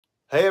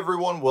Hey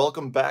everyone,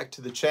 welcome back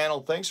to the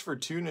channel. Thanks for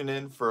tuning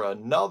in for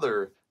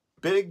another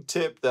big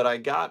tip that I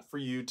got for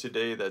you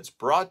today that's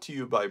brought to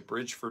you by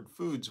Bridgeford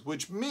Foods,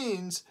 which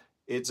means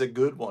it's a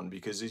good one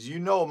because as you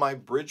know, my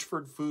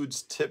Bridgeford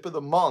Foods tip of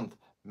the month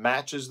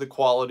matches the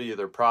quality of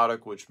their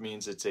product, which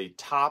means it's a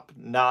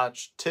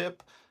top-notch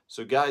tip.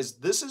 So guys,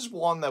 this is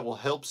one that will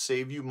help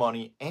save you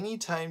money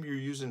anytime you're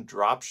using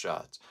drop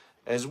shots.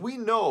 As we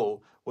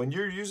know, when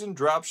you're using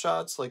drop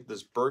shots like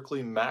this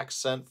Berkley Max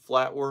Scent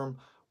flatworm,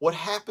 what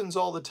happens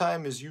all the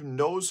time is you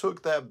nose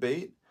hook that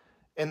bait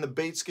and the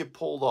baits get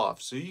pulled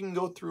off. So you can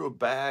go through a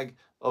bag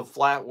of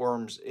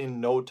flatworms in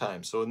no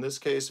time. So in this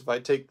case, if I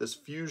take this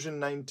Fusion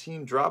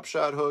 19 drop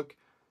shot hook,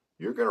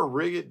 you're gonna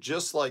rig it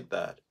just like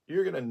that.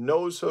 You're gonna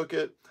nose hook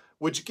it,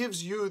 which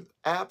gives you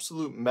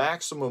absolute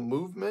maximum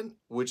movement,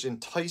 which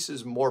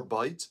entices more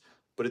bites.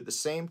 But at the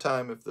same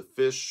time, if the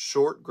fish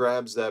short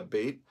grabs that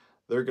bait,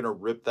 they're gonna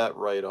rip that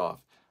right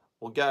off.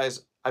 Well,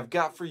 guys, I've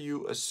got for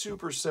you a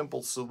super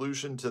simple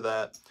solution to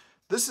that.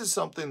 This is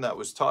something that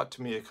was taught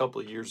to me a couple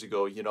of years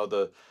ago. You know,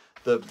 the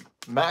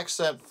Max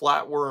Scent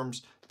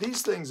flatworms,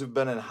 these things have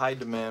been in high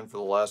demand for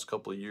the last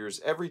couple of years.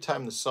 Every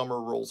time the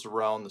summer rolls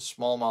around, the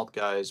smallmouth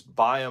guys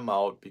buy them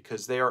out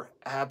because they are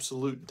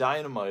absolute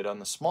dynamite on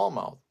the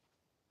smallmouth.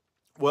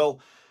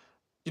 Well,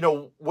 you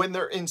know, when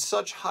they're in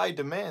such high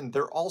demand,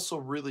 they're also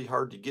really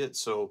hard to get.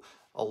 So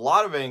a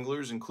lot of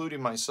anglers,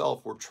 including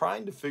myself, were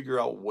trying to figure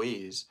out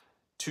ways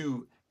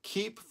to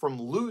keep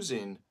from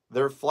losing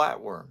their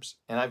flatworms.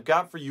 And I've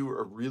got for you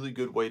a really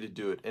good way to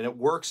do it. And it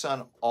works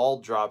on all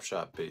drop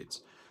shot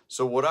baits.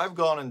 So what I've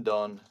gone and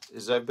done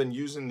is I've been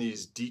using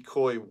these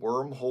decoy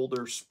worm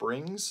holder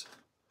springs.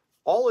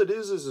 All it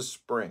is a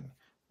spring.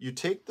 You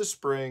take the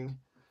spring,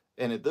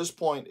 and at this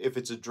point, if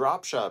it's a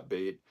drop shot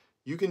bait,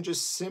 you can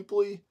just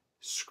simply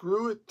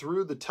screw it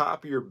through the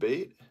top of your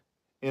bait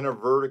in a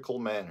vertical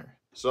manner.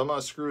 So I'm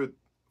gonna screw it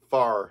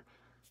far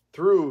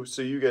through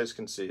so you guys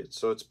can see it.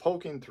 So it's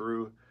poking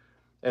through.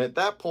 And at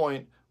that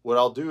point, what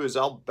I'll do is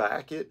I'll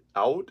back it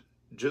out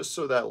just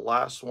so that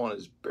last one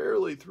is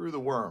barely through the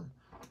worm.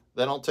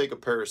 Then I'll take a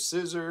pair of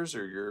scissors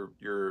or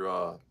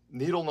your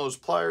needle nose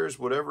pliers,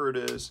 whatever it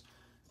is.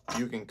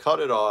 You can cut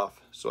it off.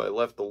 So I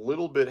left a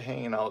little bit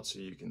hanging out so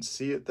you can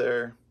see it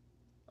there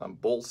on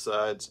both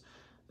sides.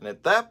 And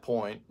at that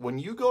point, when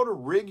you go to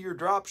rig your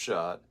drop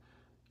shot,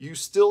 you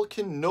still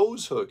can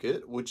nose hook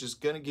it, which is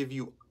going to give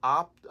you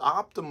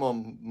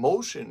optimum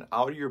motion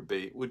out of your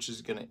bait, which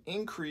is going to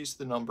increase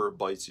the number of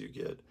bites you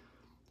get.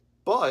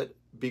 But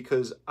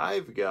because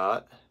I've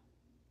got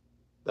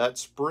that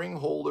spring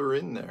holder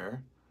in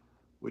there,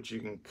 which you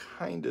can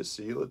kind of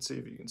see, let's see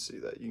if you can see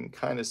that. You can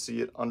kind of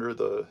see it under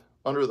the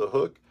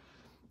hook.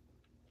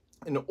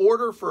 In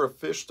order for a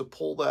fish to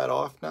pull that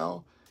off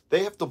now,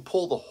 they have to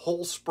pull the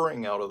whole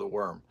spring out of the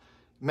worm.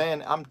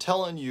 Man, I'm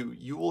telling you,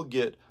 you will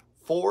get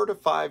 4 to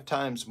 5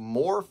 times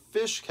more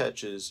fish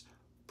catches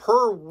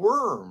per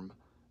worm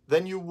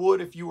than you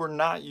would if you were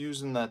not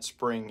using that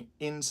spring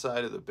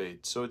inside of the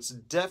bait. So it's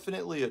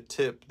definitely a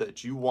tip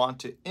that you want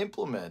to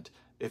implement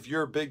if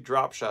you're a big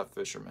drop shot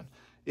fisherman.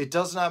 It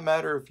does not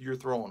matter if you're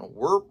throwing a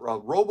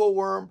robo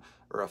worm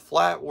or a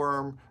flat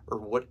worm or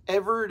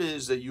whatever it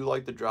is that you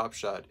like to drop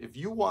shot. If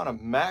you want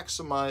to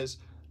maximize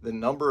the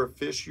number of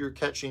fish you're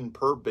catching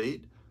per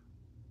bait,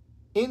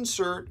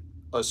 insert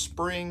a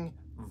spring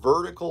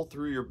vertical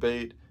through your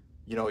bait.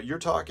 You know, you're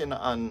talking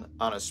on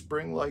a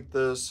spring like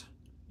this,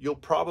 you'll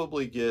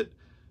probably get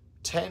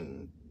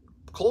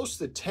close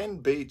to 10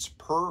 baits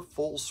per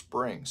full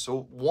spring.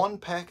 So 1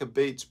 pack of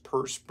baits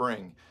per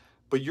spring,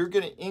 but you're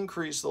going to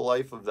increase the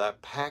life of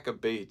that pack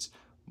of baits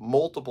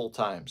multiple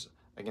times.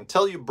 I can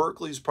tell you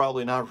Berkley's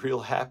probably not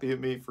real happy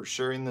at me for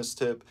sharing this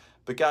tip,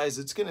 but guys,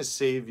 it's going to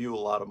save you a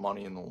lot of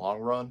money in the long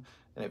run.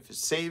 And if it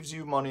saves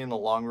you money in the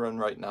long run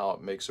right now,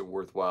 it makes it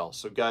worthwhile.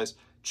 So guys,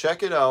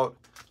 check it out.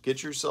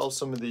 Get yourself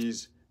some of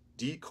these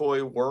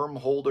decoy worm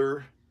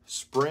holder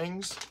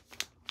springs,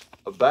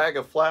 a bag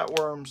of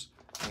flatworms,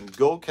 and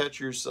go catch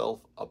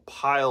yourself a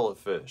pile of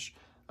fish.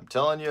 I'm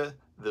telling you,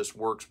 this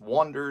works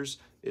wonders.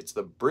 It's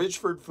the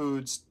Bridgeford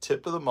Foods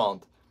tip of the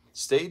month.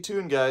 Stay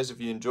tuned, guys. If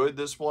you enjoyed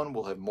this one,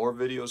 we'll have more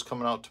videos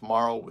coming out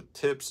tomorrow with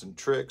tips and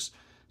tricks.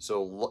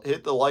 So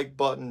hit the like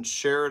button,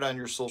 share it on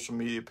your social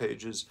media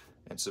pages,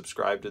 and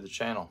subscribe to the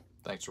channel.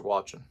 Thanks for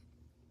watching.